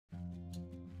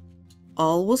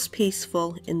All was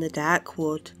peaceful in the dark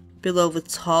wood below the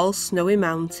tall snowy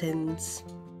mountains.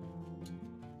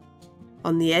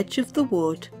 On the edge of the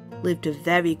wood lived a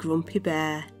very grumpy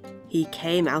bear. He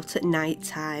came out at night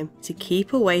time to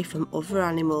keep away from other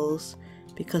animals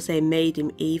because they made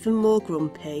him even more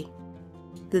grumpy.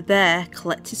 The bear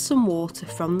collected some water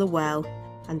from the well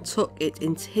and took it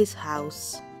into his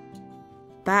house.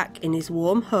 Back in his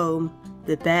warm home,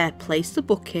 the bear placed the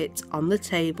bucket on the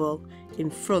table in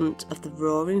front of the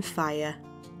roaring fire.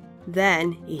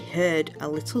 Then he heard a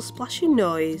little splashing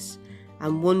noise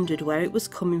and wondered where it was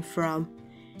coming from.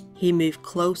 He moved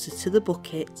closer to the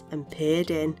bucket and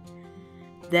peered in.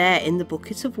 There in the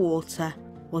bucket of water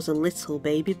was a little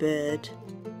baby bird.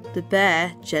 The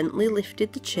bear gently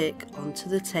lifted the chick onto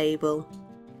the table.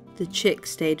 The chick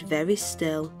stayed very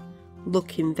still,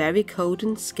 looking very cold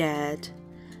and scared.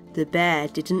 The bear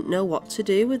didn't know what to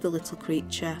do with the little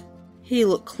creature. He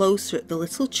looked closer at the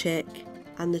little chick,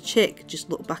 and the chick just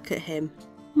looked back at him.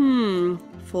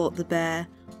 Thought the bear,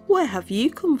 where have you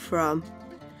come from?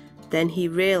 Then he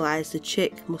realised the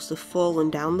chick must have fallen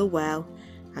down the well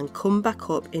and come back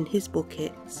up in his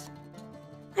bucket.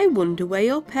 I wonder where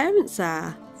your parents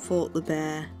are, thought the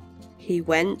bear. He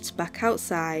went back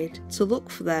outside to look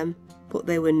for them, but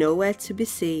they were nowhere to be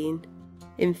seen.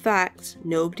 In fact,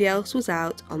 nobody else was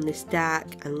out on this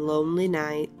dark and lonely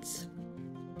night.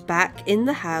 Back in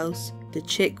the house, the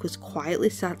chick was quietly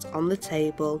sat on the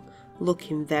table,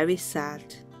 looking very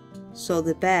sad. So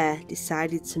the bear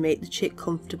decided to make the chick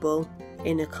comfortable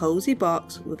in a cosy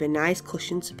box with a nice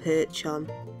cushion to perch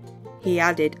on. He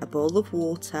added a bowl of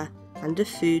water and a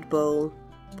food bowl,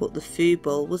 but the food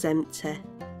bowl was empty.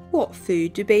 What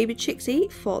food do baby chicks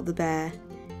eat, thought the bear.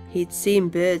 He'd seen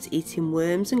birds eating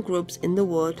worms and grubs in the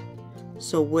wood,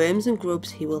 so worms and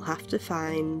grubs he will have to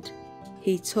find.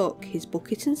 He took his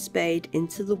bucket and spade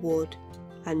into the wood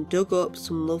and dug up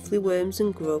some lovely worms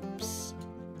and grubs.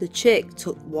 The chick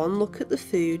took one look at the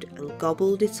food and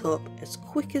gobbled it up as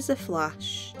quick as a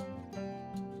flash.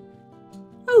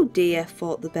 Oh dear,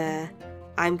 thought the bear,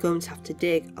 I'm going to have to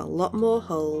dig a lot more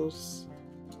holes.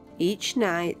 Each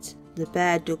night, the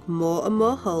bear dug more and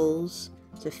more holes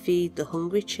to feed the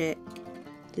hungry chick.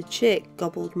 The chick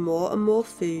gobbled more and more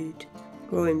food,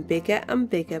 growing bigger and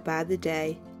bigger by the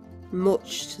day,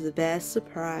 much to the bear's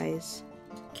surprise.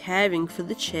 Caring for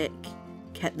the chick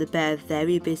kept the bear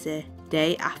very busy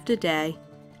day after day,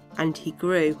 and he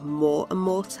grew more and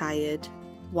more tired.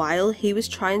 While he was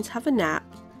trying to have a nap,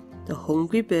 the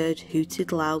hungry bird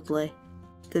hooted loudly.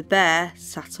 The bear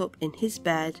sat up in his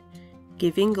bed,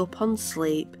 giving up on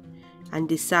sleep, and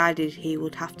decided he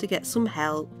would have to get some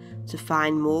help to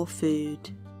find more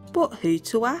food. But who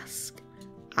to ask?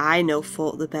 I know,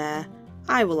 thought the bear.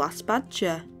 I will ask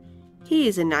Badger. He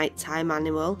is a nighttime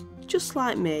animal, just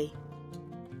like me.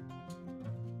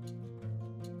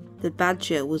 The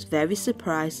badger was very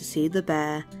surprised to see the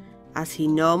bear, as he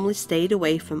normally stayed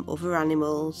away from other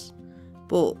animals.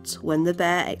 But when the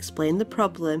bear explained the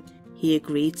problem, he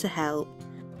agreed to help.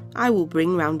 I will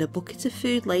bring round a bucket of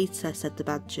food later, said the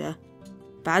badger.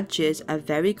 Badgers are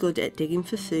very good at digging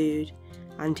for food,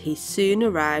 and he soon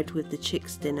arrived with the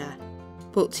chick's dinner.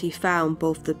 But he found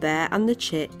both the bear and the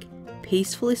chick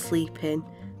peacefully sleeping,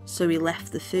 so he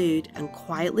left the food and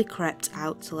quietly crept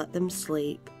out to let them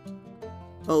sleep.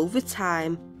 Over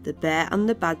time, the bear and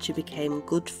the badger became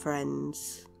good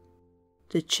friends.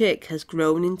 The chick has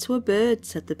grown into a bird,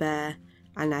 said the bear,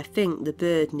 and I think the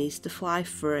bird needs to fly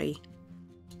free.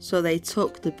 So they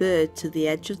took the bird to the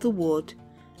edge of the wood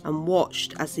and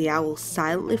watched as the owl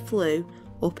silently flew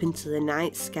up into the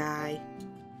night sky.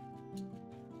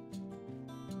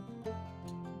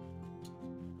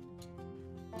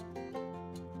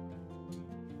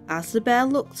 As the bear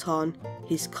looked on,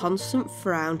 his constant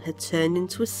frown had turned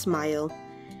into a smile.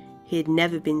 He had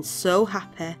never been so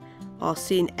happy or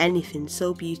seen anything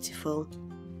so beautiful.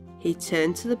 He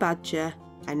turned to the badger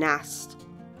and asked,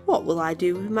 "What will I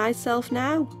do with myself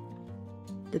now?"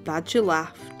 The badger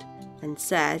laughed and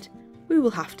said, "We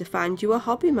will have to find you a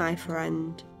hobby, my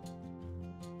friend."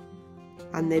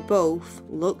 And they both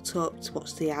looked up to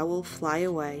watch the owl fly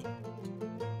away.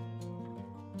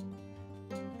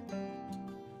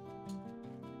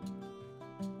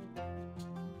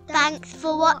 Thanks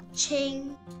for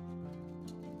watching.